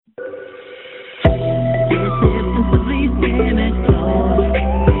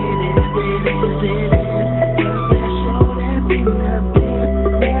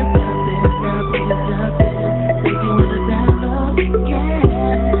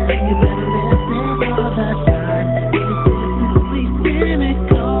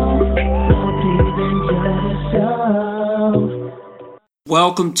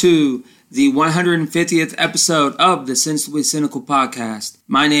Welcome to the 150th episode of the Sensibly Cynical podcast.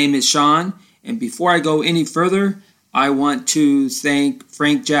 My name is Sean, and before I go any further, I want to thank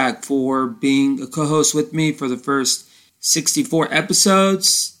Frank Jack for being a co-host with me for the first 64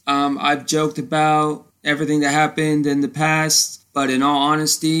 episodes. I've joked about everything that happened in the past, but in all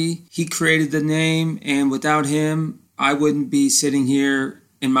honesty, he created the name, and without him, I wouldn't be sitting here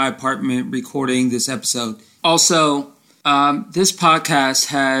in my apartment recording this episode. Also, this podcast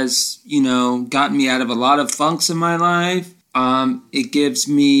has, gotten me out of a lot of funks in my life. It gives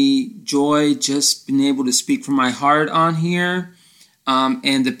me joy just being able to speak from my heart on here.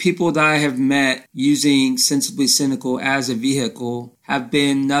 And the people that I have met using Sensibly Cynical as a vehicle have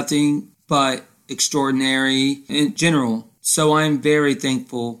been nothing but extraordinary in general. So I'm very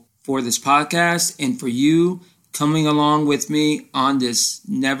thankful for this podcast and for you coming along with me on this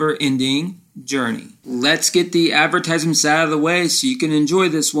never-ending journey. Let's get the advertisements out of the way so you can enjoy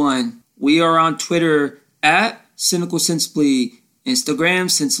this one. We are on Twitter at Cynical Sensibly, Instagram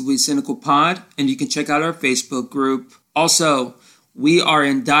Sensibly Cynical Pod, and you can check out our Facebook group. Also, we are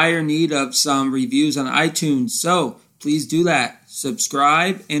in dire need of some reviews on iTunes, so please do that.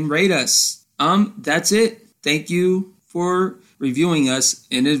 Subscribe and rate us. That's it. Thank you for reviewing us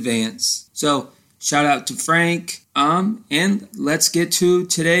in advance. So, shout out to Frank. And let's get to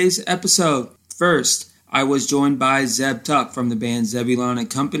today's episode. First, I was joined by Zeb Tuck from the band Zebulon and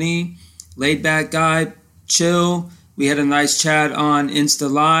Company. Laid back guy, chill. We had a nice chat on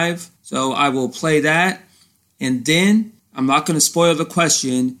Insta Live, so I will play that. And then, I'm not going to spoil the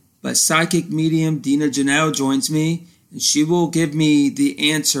question, but psychic medium Dina Janelle joins me, and she will give me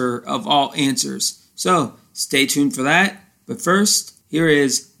the answer of all answers. So, stay tuned for that. But first, here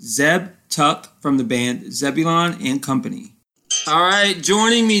is Zeb Tuck from the band Zebulon and Company. All right,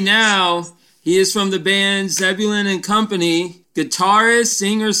 joining me now, he is from the band Zebulon and Company, guitarist,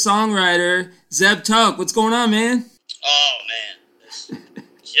 singer, songwriter, Zeb Tuck. What's going on, man? Oh, man.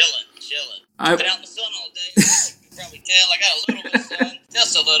 Chilling. I've been out in the sun all day. You can probably tell I got a little bit of sun.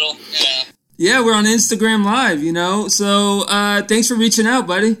 Just a little, Yeah, we're on Instagram Live, So, thanks for reaching out,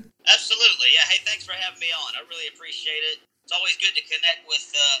 buddy. Absolutely. Yeah, hey, thanks for having me on. I really appreciate it. It's always good to connect with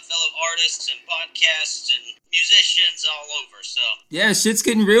fellow artists and podcasts and musicians all over. So yeah, shit's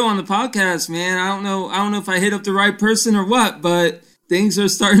getting real on the podcast, man. I don't know if I hit up the right person or what, but things are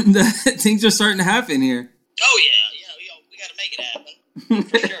starting to happen here. Oh yeah, we got to make it happen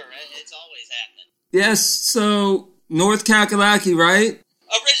for sure. Right? It's always happening. Yes. So North Kakalaki, right?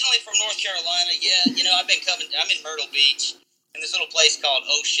 Originally from North Carolina. Yeah, I'm in Myrtle Beach. In this little place called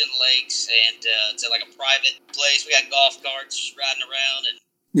Ocean Lakes, and it's like a private place. We got golf carts riding around, and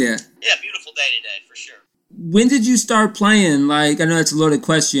yeah, beautiful day today for sure. When did you start playing? I know that's a loaded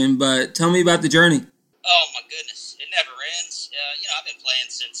question, but tell me about the journey. Oh my goodness, it never ends. I've been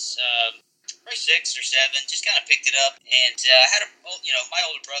playing since probably 6 or 7. Just kind of picked it up, and I had my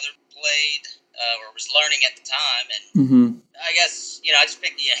older brother played or was learning at the time, and I guess, I just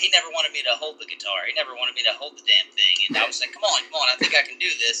picked, he never wanted me to hold the guitar. He never wanted me to hold the damn thing. And I was like, come on, I think I can do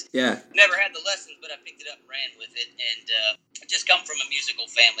this. Yeah. Never had the lessons, but I picked it up and ran with it. And I just come from a musical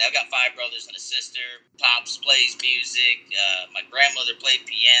family. I've got 5 brothers and a sister. Pops plays music. My grandmother played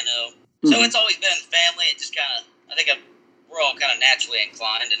piano. So it's always been in the family. It just kind of, we're all kind of naturally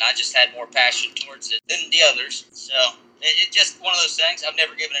inclined. And I just had more passion towards it than the others. So it's just one of those things. I've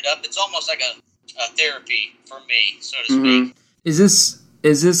never given it up. It's almost like a therapy for me, so to speak. Is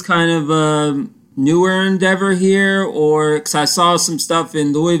this kind of a newer endeavor here, or because I saw some stuff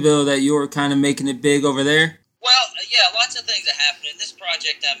in Louisville that you were kind of making it big over there? Well, yeah, lots of things that happened in this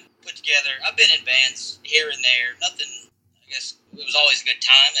project I've put together. I've been in bands here and there. Nothing, I guess, it was always a good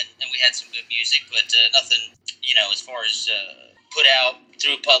time, and we had some good music, but nothing, as far as put out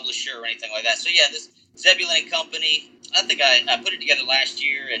through a publisher or anything like that. So yeah, this Zebulon and Company, I think I put it together last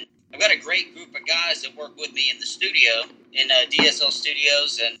year, and I've got a great group of guys that work with me in the studio, in DSL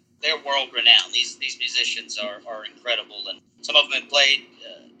Studios, and they're world-renowned. These musicians are incredible, and some of them have played,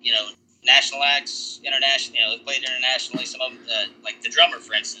 national acts, international. They've played internationally. Some of them, like the drummer,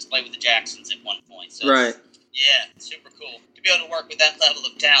 for instance, played with the Jacksons at one point. So right. Yeah, it's super cool to be able to work with that level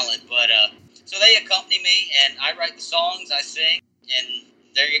of talent. But so they accompany me, and I write the songs, I sing, and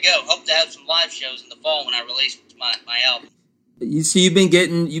there you go. Hope to have some live shows in the fall when I release my album. You see, you've been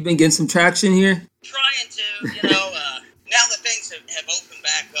getting some traction here. Trying to, now that things have opened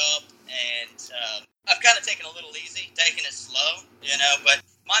back up, and kind of taking a little easy, taking it slow, but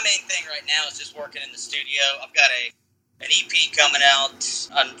my main thing right now is just working in the studio. I've got an EP coming out.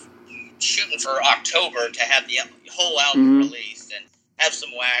 I'm shooting for October to have the whole album released and have some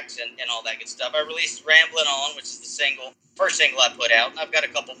wax and all that good stuff. I released Ramblin' On, which is the first single I put out, and I've got a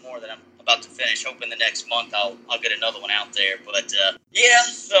couple more that I'm about to finish. Hoping the next month I'll get another one out there. But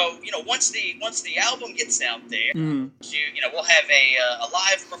so once the album gets out there, we'll have a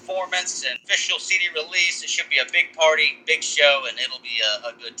live performance and official CD release. It should be a big party, big show, and it'll be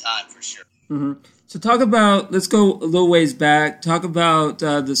a good time for sure. Mm-hmm. So let's go a little ways back. Talk about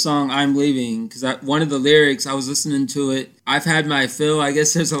the song I'm Leaving, because one of the lyrics, I was listening to it. I've had my fill. I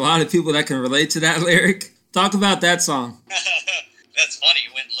guess there's a lot of people that can relate to that lyric. Talk about that song. That's funny.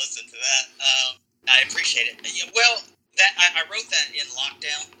 You went and listened to that. I appreciate it. Well, I wrote that in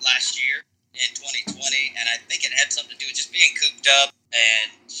lockdown last year in 2020, and I think it had something to do with just being cooped up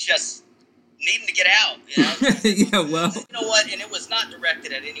and just needing to get out, Yeah, well. You know what? And it was not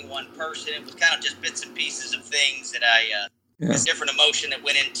directed at any one person. It was kind of just bits and pieces of things that a different emotion that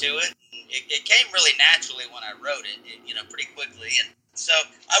went into it. It came really naturally when I wrote it, pretty quickly. And so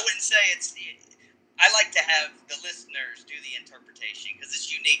I wouldn't say I like to have the listeners do the interpretation because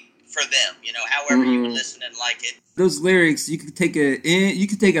it's unique for them, however you would listen and like it. Those lyrics, you could take it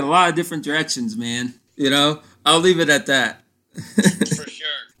a lot of different directions, man. I'll leave it at that. For sure.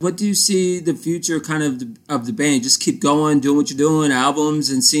 What do you see the future kind of the band? Just keep going, doing what you're doing, albums,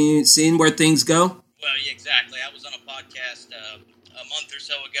 and seeing where things go? Well, yeah, exactly. I was on a podcast a month or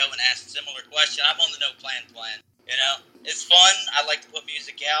so ago and asked a similar question. I'm on the No Plan. It's fun. I like to put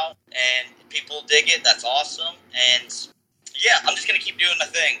music out, and people dig it. That's awesome. And yeah, I'm just going to keep doing my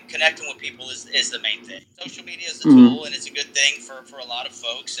thing. Connecting with people is the main thing. Social media is a tool, and it's a good thing for a lot of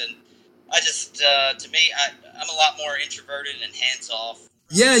folks. And I just, to me, I'm a lot more introverted and hands-off.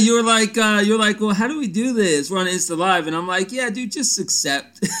 Yeah, you're like, well, how do we do this? We're on Insta Live, and I'm like, yeah, dude, just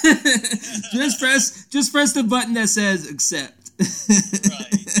accept. just press the button that says accept. Right,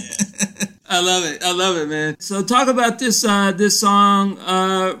 yeah. I love it, man. So talk about this song,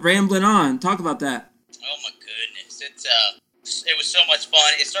 Ramblin' On. Talk about that. Oh my goodness, it was so much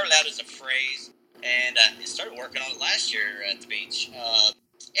fun. It started out as a phrase, and I started working on it last year at the beach. And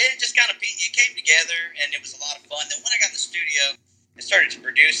it just kind of it came together, and it was a lot of fun. Then when I got in the studio, I started to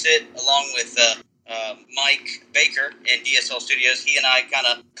produce it along with Mike Baker in DSL Studios. He and I kind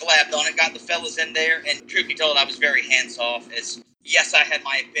of collabed on it, got the fellas in there, and truth be told, I was very hands-off. Yes, I had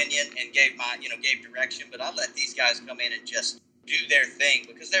my opinion and gave direction, but I let these guys come in and just do their thing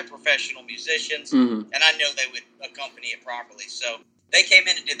because they're professional musicians, and I know they would accompany it properly. So they came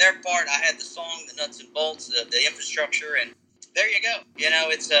in and did their part. I had the song, the nuts and bolts, the infrastructure, and there you go.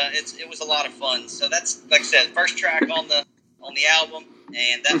 It was a lot of fun. So that's, like I said, first track on the album,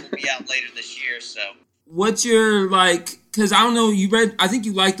 and that will be out later this year. So what's your, because I don't know, I think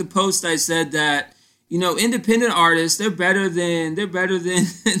you liked the post I said that, independent artists, they're better than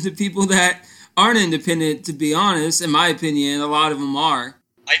the people that aren't independent, to be honest. In my opinion, a lot of them are.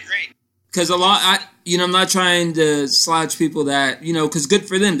 I agree. Because I'm not trying to slouch people that, because good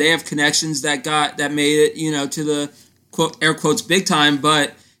for them. They have connections that made it, to the quote, air quotes, big time,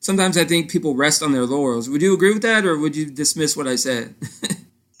 but sometimes I think people rest on their laurels. Would you agree with that, or would you dismiss what I said?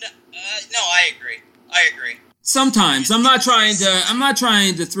 No, I agree. Sometimes I'm not trying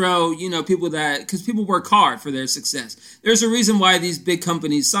to throw people because people work hard for their success. There's a reason why these big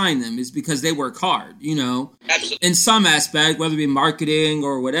companies sign them is because they work hard. Absolutely. In some aspect, whether it be marketing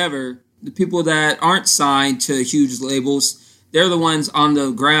or whatever, the people that aren't signed to huge labels, they're the ones on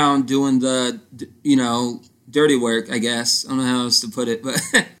the ground doing the dirty work. I guess I don't know how else to put it, but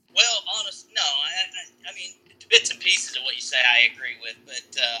well, honestly, no. I mean, bits and pieces of what you say, I agree with,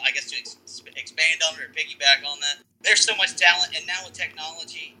 but I guess to expand on it or piggyback on that, there's so much talent, and now with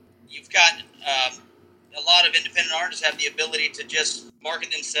technology, you've got a lot of independent artists have the ability to just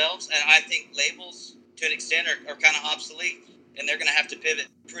market themselves, and I think labels, to an extent, are kind of obsolete, and they're going to have to pivot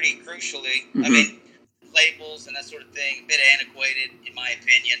pretty crucially. I mean, labels and that sort of thing, a bit antiquated, in my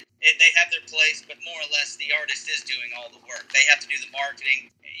opinion. They have their place, but more or less, the artist is doing all the work. They have to do the marketing.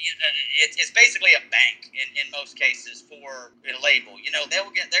 It's basically a bank in most cases for a label.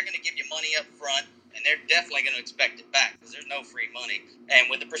 They're going to give you money up front, and they're definitely going to expect it back because there's no free money. And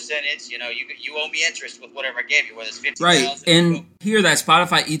with the percentage, you owe me interest with whatever I gave you, whether it's $50,000. Right, and here that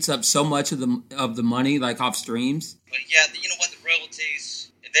Spotify eats up so much of the money, like off streams. But yeah, you know what, the royalties,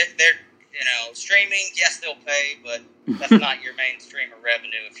 they're streaming, yes, they'll pay, but that's not your mainstream of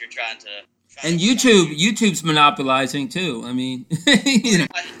revenue if you're trying to And YouTube's monopolizing too. I mean, you know.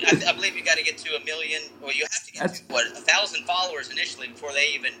 I believe you got to get to 1 million. Well, you have to get to 1,000 followers initially before they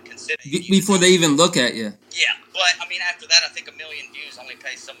even consider. Before they even look at you. Yeah, but I mean, after that, I think 1 million views only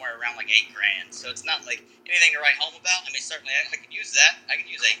pays somewhere around like $8,000. So it's not like anything to write home about. I mean, certainly I could use that. I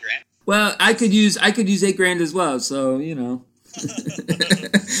could use $8,000. Well, I could use $8,000 as well. So you know,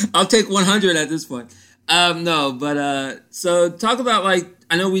 I'll take 100 at this point. No, but so talk about, like,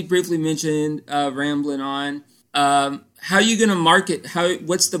 I know we briefly mentioned Rambling On. How are you gonna market?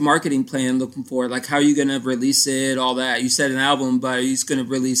 What's the marketing plan looking for? Like, how are you gonna release it? All that. You said an album, but are you just gonna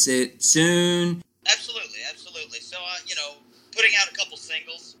release it soon? Absolutely. So putting out a couple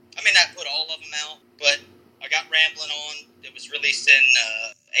singles. I mean, not put all of them out, but I got Rambling On. It was released in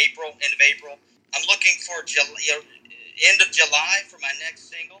end of April. I'm looking for end of July for my next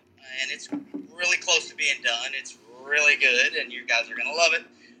single, and it's really close to being done. It's really good, and you guys are going to love it.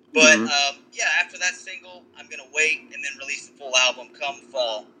 But, after that single, I'm going to wait and then release the full album come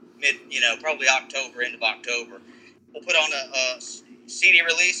fall, probably October, end of October. We'll put on a CD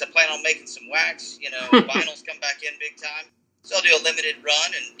release. I plan on making some wax. Vinyls come back in big time. So I'll do a limited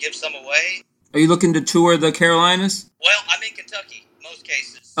run and give some away. Are you looking to tour the Carolinas? Well, I'm in Kentucky, most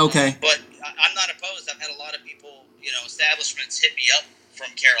cases. Okay. But I'm not opposed. I've had a lot of people, establishments hit me up from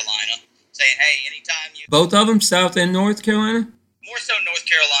Carolina saying, hey, anytime you... Both of them, South and North Carolina? More so North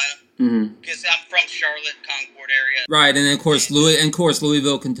Carolina. Because I'm from Charlotte, Concord area. Right, and then, of course,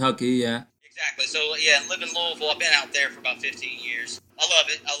 Louisville, Kentucky, yeah. Exactly. So, live in Louisville. I've been out there for about 15 years. I love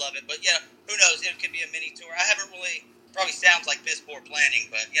it. But, who knows? It could be a mini tour. I haven't really... Probably sounds like piss poor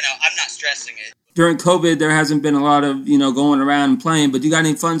planning, but, I'm not stressing it. During COVID, there hasn't been a lot of, going around and playing, but you got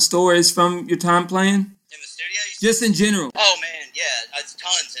any fun stories from your time playing? In the studio? Just in general. Oh, man, yeah. It's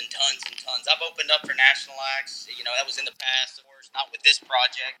tons and tons and tons. I've opened up for national acts. That was in the past, of course, not with this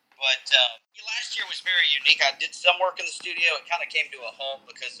project. But last year was very unique. I did some work in the studio. It kind of came to a halt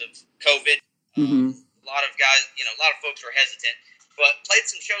because of COVID. A lot of guys, a lot of folks were hesitant. But played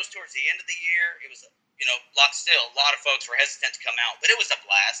some shows towards the end of the year. It was, a lot of folks were hesitant to come out. But it was a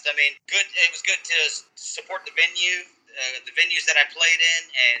blast. I mean, good. It was good to support the venue, the venues that I played in,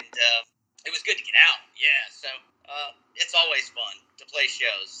 and it was good to get out. Yeah, so it's always fun to play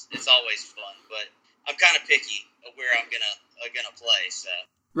shows. It's always fun. But I'm kind of picky of where I'm gonna play. So.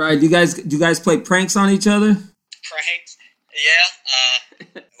 Right. Do you guys play pranks on each other? Pranks? Yeah.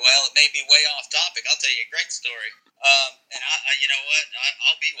 Well, it may be way off topic. I'll tell you a great story. And you know what?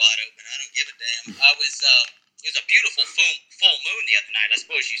 I'll be wide open. I don't give a damn. It was a beautiful full moon the other night. I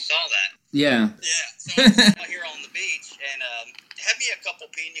suppose you saw that. Yeah. Yeah. So I was out here on the beach and had me a couple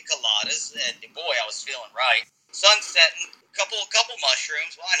pina coladas, and boy, I was feeling right. Sun setting, couple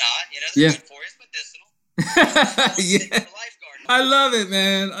mushrooms. Why not? They're good for you. It's medicinal. Yeah. I love it,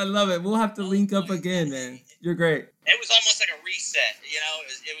 man. I love it. We'll have to link up again, man. You're great. It was almost like a reset,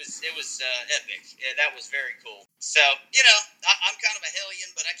 it was epic. Yeah, that was very cool. So, I'm kind of a hellion,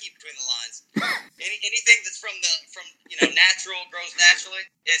 but I keep between the lines. Anything that's from natural, grows naturally,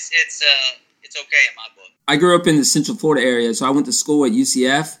 it's okay in my book. I grew up in the Central Florida area, so I went to school at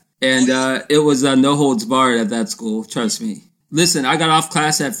UCF, and it was no holds barred at that school, trust me. Listen, I got off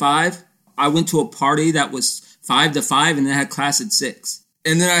class at 5. I went to a party that was 5 to 5, and then had class at 6.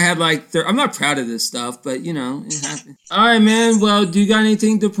 And then I had I'm not proud of this stuff, but it happened. All right, man. Well, do you got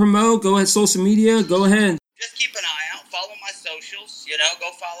anything to promote? Go ahead, social media. Go ahead. Just keep an eye out. Follow my socials. Go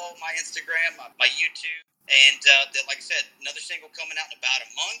follow my Instagram, my YouTube. And like I said, another single coming out in about a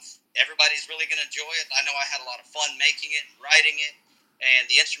month. Everybody's really going to enjoy it. I know I had a lot of fun making it and writing it. And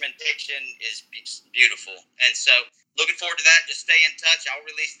the instrumentation is beautiful. And so looking forward to that. Just stay in touch. I'll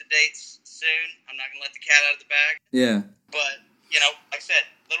release the dates soon. I'm not going to let the cat out of the bag. Yeah. But... like I said,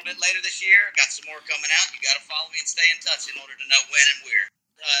 a little bit later this year, got some more coming out. You got to follow me and stay in touch in order to know when and where.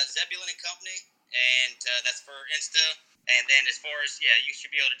 Zebulon and Company, and that's for Insta. And then as far as, you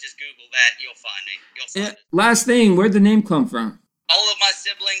should be able to just Google that. You'll find me. It. Last thing, where'd the name come from? All of my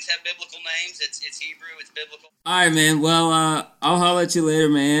siblings have biblical names. It's Hebrew. It's biblical. All right, man. Well, I'll holler at you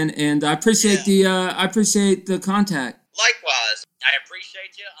later, man. And I appreciate the contact. Likewise. I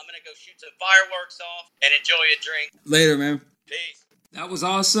appreciate you. I'm going to go shoot some fireworks off and enjoy a drink. Later, man. Peace. That was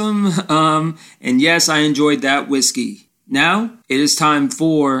awesome. And yes, I enjoyed that whiskey. Now, it is time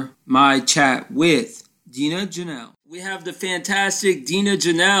for my chat with Dina Janelle. We have the fantastic Dina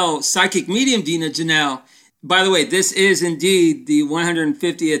Janelle, psychic medium Dina Janelle. By the way, this is indeed the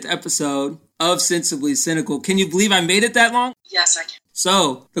 150th episode of Sensibly Cynical. Can you believe I made it that long? Yes, I can.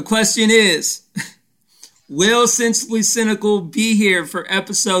 So, the question is, will Sensibly Cynical be here for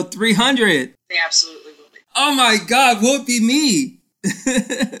episode 300? They absolutely will be. Oh my God, will it be me?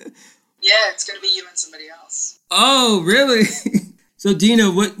 Yeah, it's going to be you and somebody else. Oh, really? So, Dina,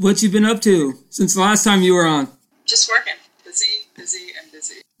 what you been up to since the last time you were on? Just working. Busy, and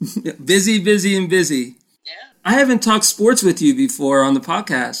busy. Busy, and busy. Yeah. I haven't talked sports with you before on the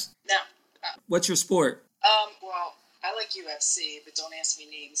podcast. No. What's your sport? Well, I like UFC, but don't ask me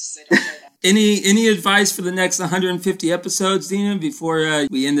names because I don't know them. Any advice for the next 150 episodes, Dina, before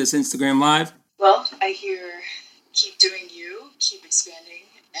we end this Instagram Live? Well, I hear keep doing you, keep expanding,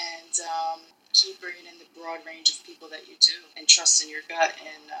 and keep bringing in the broad range of people that you do, and trust in your gut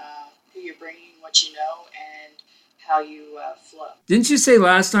and who you're bringing, what you know, and how you flow. Didn't you say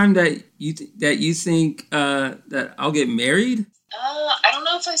last time that you think that I'll get married? I don't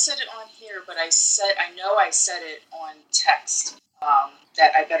know if I said it on here, but I said it on text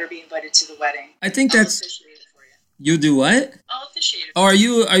that I better be invited to the wedding. I think I'll that's. officiate it for you. You'll do what? I'll officiate it. Oh, are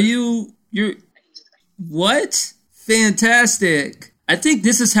you? You're. What? Fantastic! I think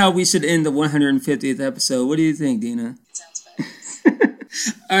this is how we should end the 150th episode. What do you think, Dina? It sounds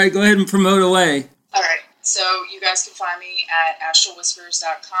fabulous. All right, go ahead and promote away. All right. So you guys can find me at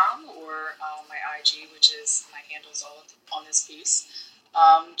astralwhispers.com or my IG, which is my handles all on this piece.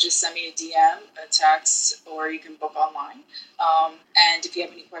 Just send me a DM, a text, or you can book online. And if you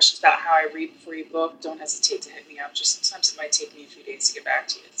have any questions about how I read before you book, don't hesitate to hit me up. Just sometimes it might take me a few days to get back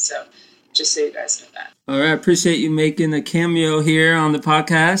to you. So just so you guys know that. All right. Appreciate you making a cameo here on the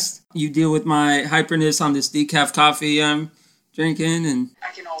podcast. You deal with my hyperness on this decaf coffee I'm drinking. And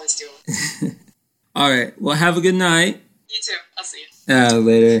I can always deal with it. All right. Well, have a good night. You too. I'll see you.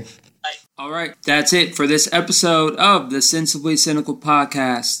 Later. Bye. All right. That's it for this episode of the Sensibly Cynical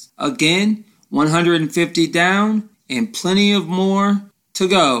podcast. Again, 150 down and plenty of more to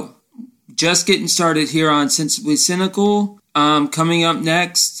go. Just getting started here on Sensibly Cynical. Coming up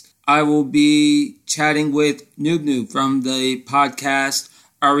next, I will be chatting with Noob Noob from the podcast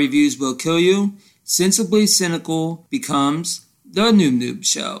Our Reviews Will Kill You. Sensibly Cynical becomes the Noob Noob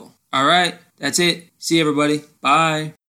Show. All right. That's it. See you, everybody. Bye.